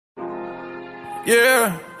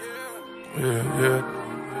Yeah. Yeah,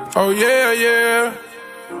 yeah. Oh, yeah, yeah.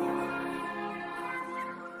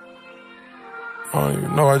 I don't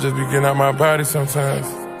even know, I just be getting out my body sometimes.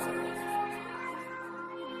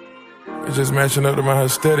 It's just matching up to my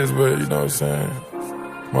aesthetics, but you know what I'm saying?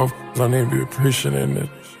 Motherfuckers don't even be appreciating it.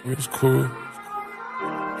 It's cool.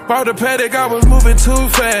 Bought the Patek, I was moving too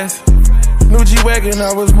fast. New G-Wagon,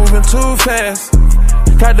 I was moving too fast.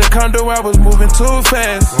 Got the condo, I was moving too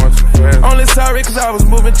fast. Only sorry cause I was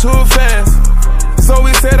moving too fast. So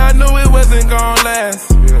we said I knew it wasn't gonna last.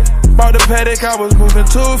 Bought the Patek, I was moving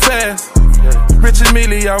too fast. Rich and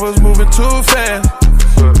Millie, I was moving too fast.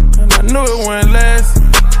 And I knew it wouldn't last.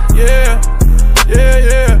 Yeah, yeah,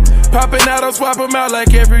 yeah. Poppin out, I'll swap them out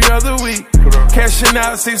like every other week. Cashin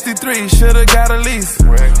out 63, shoulda got a lease.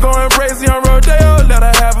 Going brazy on Rodeo, let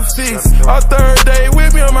her have a feast. Our third day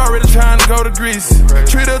with me, I'm already trying to go to Greece.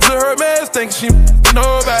 Treat her to Hermés, think she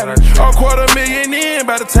know about it. A $250,000 in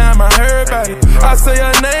by the time I heard about it. I say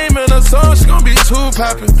her name in a song, she gon' be too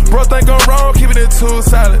poppin'. Bro think I'm wrong, keeping it too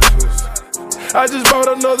solid. I just bought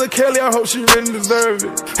another Kelly, I hope she really deserve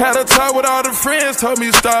it. Had a talk with all the friends, told me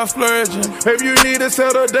stop splurging. Maybe you need to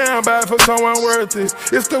settle down, buy it for someone worth it.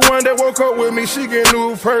 It's the one that woke up with me, she get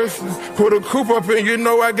new person. Put a coupe up in, you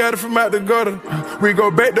know I got it from out the gutter. We go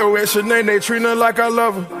back though at Chanel, they treat her like I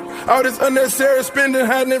love her. All this unnecessary spending,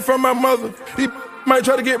 hiding it from my mother. He might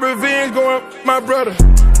try to get revenge, going my brother.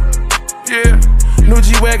 Yeah. New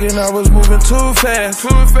G-Wagon, I was moving too fast.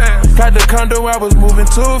 Got the condo, I was moving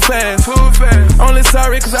too fast. Only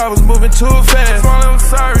sorry cause I was moving too fast.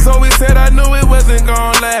 So we said I knew it wasn't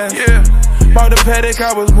gonna last. Bought the Patek,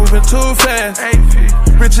 I was moving too fast.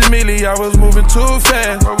 Rich and Millie, I was moving too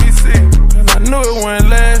fast. And I knew it wouldn't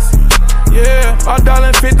last. Yeah,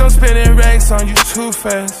 $1.50, I'm spending racks on you too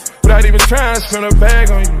fast. Without even trying to spend a bag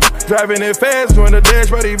on you. Driving it fast, doing the dash,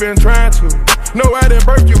 but even trying to. No, I didn't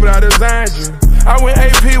birth you, but I designed you. I went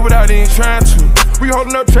AP without even trying to. We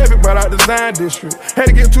holding up traffic, but I design district. Had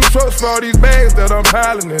to get 2 trucks for all these bags that I'm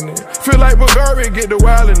piling in it. Feel like Bulgaria, get the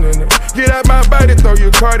wildin' in it. Get out my body, throw your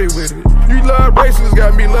cardi with it. You love bracelets,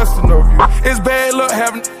 got me lustin' over you. It's bad luck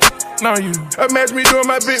having on you. Imagine me doing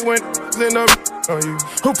my big one, end up on you.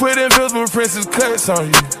 Who put invisible princess cuts on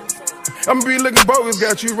you? I'ma be looking bogus,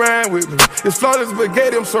 got you riding with me. It's flawless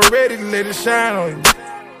spaghetti, I'm so ready to let it shine on you.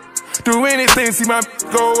 Do anything, see my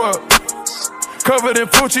go up. Covered in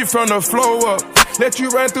Fuckin from the flow up. Let you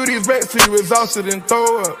run through these racks till you exhausted and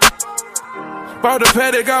throw up. Bought the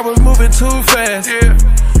Patek, I was moving too fast.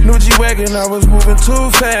 New G-Wagon, I was moving too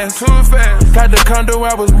fast. Got the condo,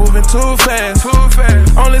 I was moving too fast.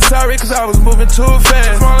 Only sorry cause I was moving too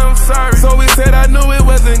fast. So we said I knew it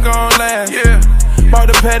wasn't gonna last. Bought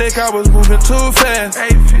the Patek, I was moving too fast.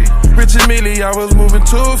 Rich and Millie, I was moving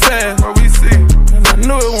too fast. And I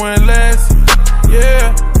knew it wouldn't last.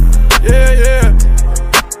 Yeah, yeah, yeah.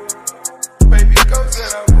 Baby, go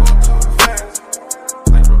said I moved too fast.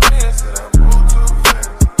 Like Hermés said I moved too fast.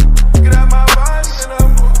 Get out my body and I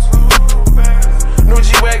moved too fast. New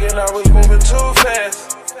G-Wagon, I was moving too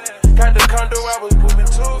fast. Got the condo, I was moving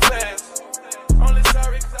too fast.